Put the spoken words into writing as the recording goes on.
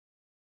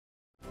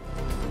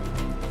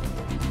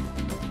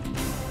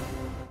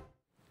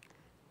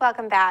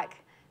Welcome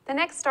back. The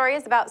next story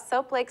is about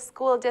Soap Lake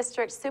School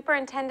District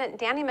Superintendent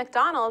Danny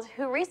McDonald,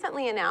 who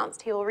recently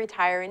announced he will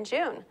retire in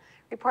June.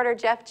 Reporter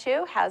Jeff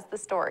Chu has the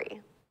story.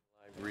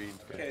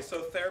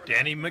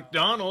 Danny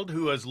McDonald,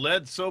 who has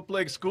led Soap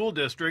Lake School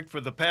District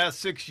for the past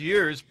 6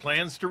 years,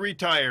 plans to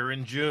retire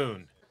in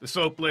June. The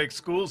Soap Lake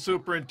School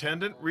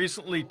Superintendent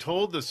recently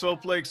told the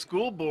Soap Lake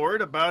School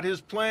Board about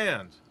his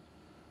plans.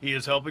 He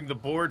is helping the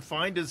board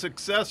find a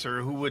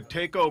successor who would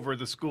take over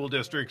the school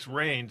district's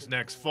reins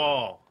next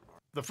fall.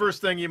 The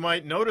first thing you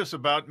might notice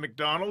about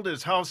McDonald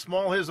is how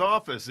small his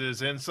office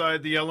is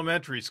inside the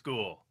elementary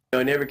school.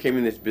 I never came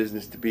in this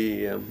business to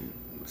be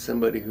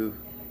somebody who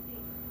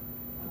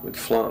would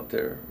flaunt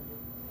their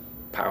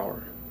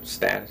power,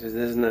 status. This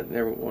isn't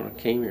never what I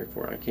came here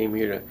for. I came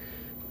here to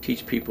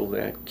teach people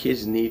that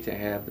kids need to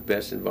have the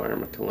best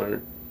environment to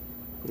learn.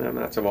 And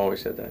I've always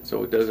said that.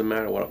 So it doesn't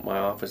matter what my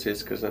office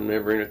is because I'm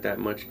never in it that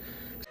much.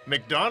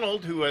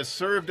 McDonald, who has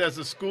served as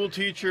a school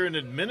teacher and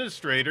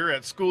administrator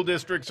at school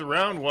districts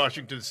around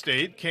Washington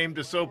State, came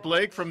to Soap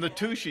Lake from the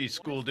Touchy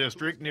School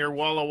District near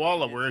Walla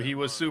Walla, where he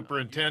was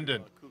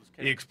superintendent.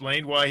 He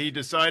explained why he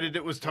decided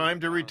it was time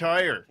to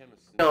retire.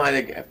 No, I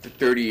think after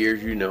 30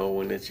 years, you know,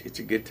 when it's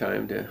a good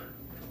time to.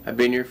 I've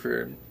been here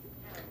for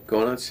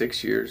going on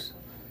 6 years.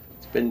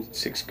 It's been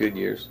 6 good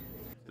years.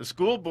 The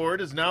school board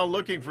is now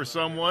looking for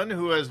someone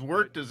who has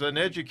worked as an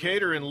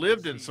educator and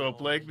lived in Soap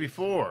Lake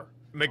before.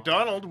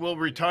 McDonald will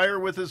retire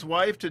with his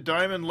wife to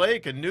Diamond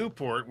Lake in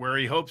Newport, where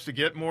he hopes to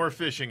get more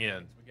fishing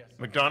in.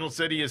 McDonald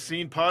said he has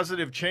seen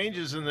positive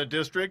changes in the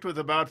district with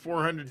about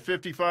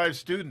 455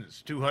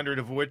 students, 200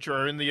 of which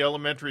are in the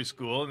elementary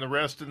school and the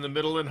rest in the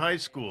middle and high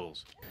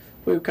schools.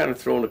 We've kind of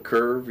thrown a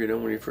curve, you know,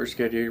 when you first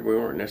got here, we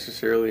weren't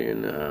necessarily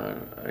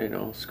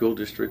in, school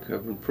district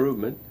of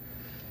improvement.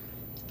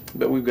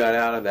 But we've got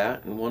out of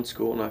that in one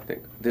school, and I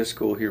think this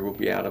school here will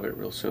be out of it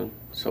real soon.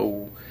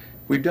 So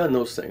we've done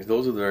those things.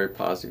 Those are the very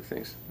positive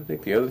things. I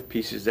think the other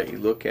pieces that you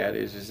look at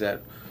is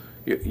that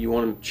you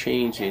want to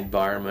change the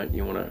environment.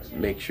 You want to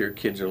make sure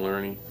kids are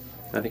learning.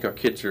 I think our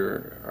kids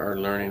are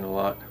learning a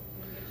lot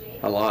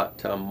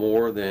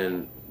more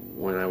than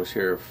when I was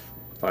here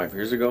 5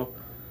 years ago.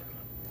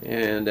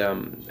 And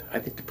I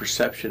think the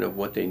perception of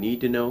what they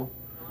need to know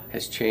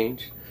has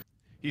changed.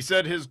 He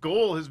said his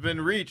goal has been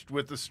reached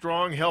with the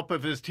strong help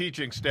of his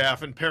teaching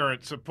staff and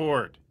parent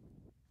support.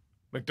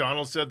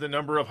 McDonald said the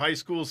number of high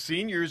school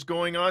seniors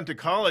going on to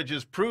college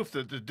is proof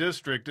that the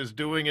district is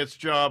doing its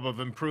job of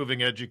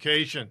improving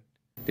education.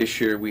 This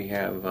year we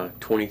have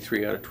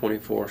 23 out of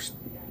 24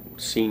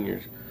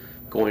 seniors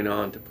going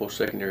on to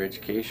post-secondary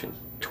education.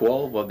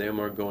 12 of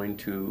them are going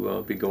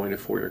to be going to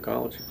four-year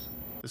colleges.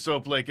 The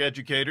Soap Lake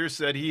educator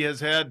said he has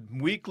had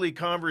weekly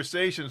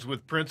conversations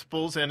with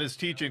principals and his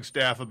teaching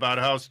staff about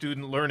how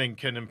student learning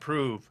can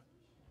improve.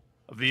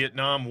 A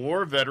Vietnam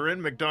War veteran,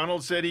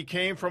 McDonald said he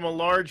came from a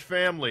large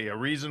family, a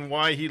reason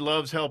why he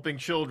loves helping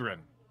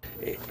children.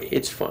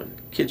 It's fun.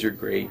 Kids are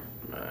great.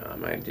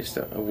 I'm just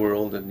a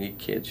world of neat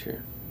kids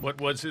here. What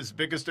was his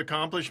biggest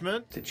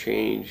accomplishment? To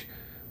change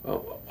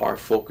our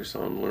focus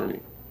on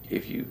learning.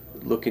 If you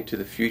look into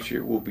the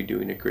future, we'll be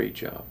doing a great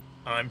job.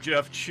 I'm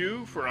Jeff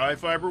Chu for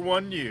iFIBER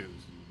 1 News.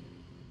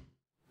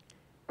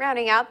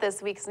 Rounding out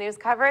this week's news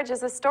coverage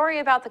is a story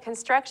about the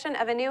construction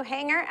of a new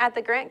hangar at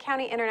the Grant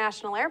County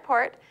International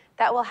Airport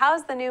that will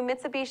house the new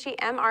Mitsubishi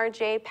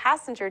MRJ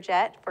passenger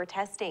jet for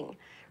testing.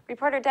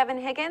 Reporter Devin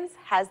Higgins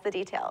has the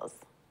details.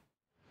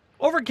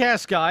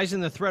 Overcast skies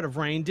and the threat of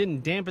rain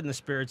didn't dampen the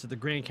spirits at the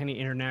Grant County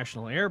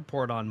International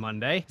Airport on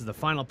Monday, as the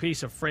final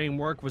piece of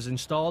framework was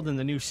installed in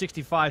the new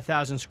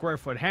 65,000 square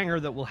foot hangar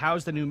that will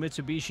house the new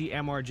Mitsubishi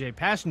MRJ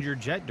passenger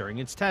jet during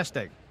its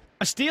testing.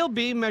 A steel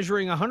beam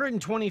measuring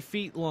 120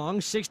 feet long,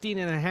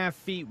 16.5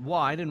 feet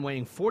wide, and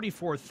weighing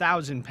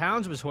 44,000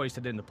 pounds was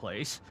hoisted into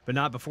place, but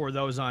not before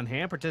those on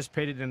hand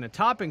participated in a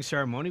topping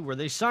ceremony where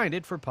they signed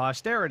it for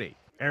posterity.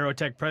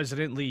 Aerotech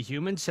President Lee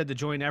Heumann said the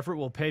joint effort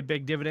will pay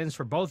big dividends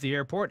for both the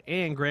airport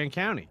and Grant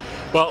County.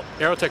 Well,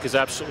 Aerotech is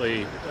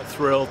absolutely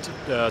thrilled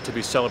to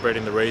be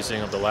celebrating the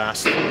raising of the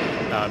last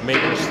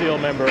major steel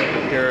member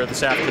here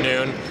this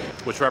afternoon,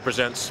 which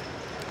represents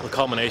the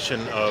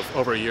culmination of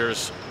over a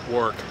year's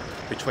work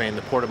between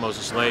the Port of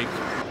Moses Lake,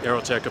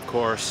 Aerotech, of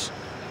course,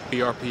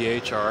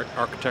 BRPH, our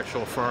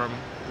architectural firm,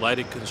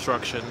 Lighted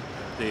Construction,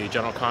 the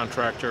general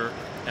contractor,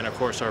 and of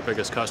course our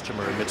biggest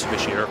customer,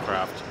 Mitsubishi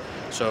Aircraft.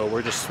 So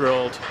we're just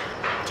thrilled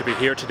to be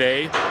here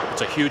today.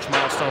 It's a huge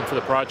milestone for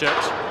the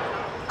project.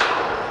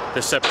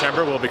 This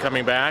September we'll be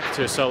coming back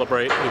to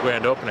celebrate the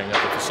grand opening of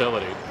the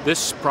facility.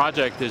 This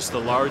project is the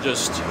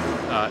largest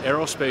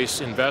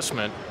aerospace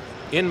investment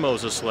in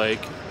Moses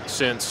Lake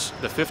since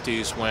the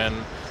 50s when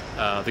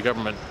the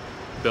government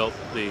built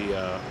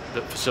the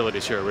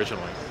facilities here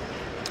originally.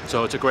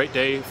 So it's a great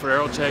day for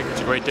Aerotech,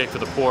 it's a great day for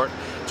the port,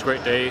 it's a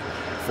great day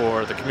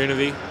for the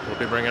community. We'll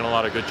be bringing a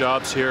lot of good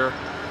jobs here.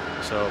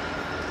 So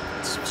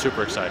it's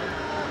super exciting.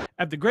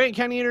 At the Grant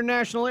County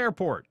International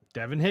Airport,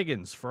 Devin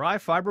Higgins for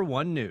iFIBER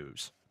 1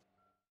 News.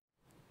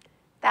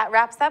 That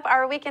wraps up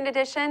our weekend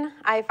edition.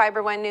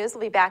 iFIBER 1 News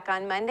will be back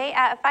on Monday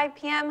at 5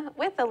 p.m.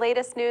 with the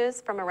latest news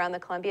from around the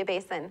Columbia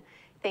Basin.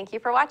 Thank you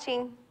for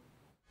watching.